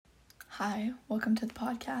Hi, welcome to the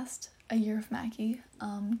podcast, A Year of Maggie.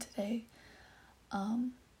 Today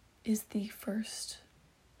is the first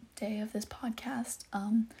day of this podcast.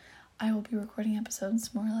 I will be recording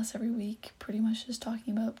episodes more or less every week, pretty much just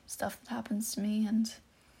talking about stuff that happens to me, and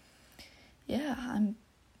yeah,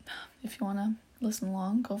 if you want to listen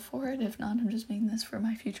along, go for it. If not, I'm just making this for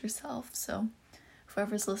my future self, so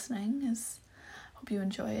whoever's listening, hope you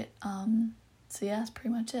enjoy it. So yeah, that's pretty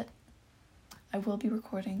much it. I will be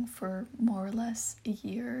recording for more or less a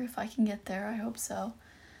year. If I can get there, I hope so.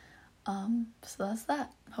 So that's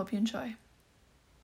that. Hope you enjoy.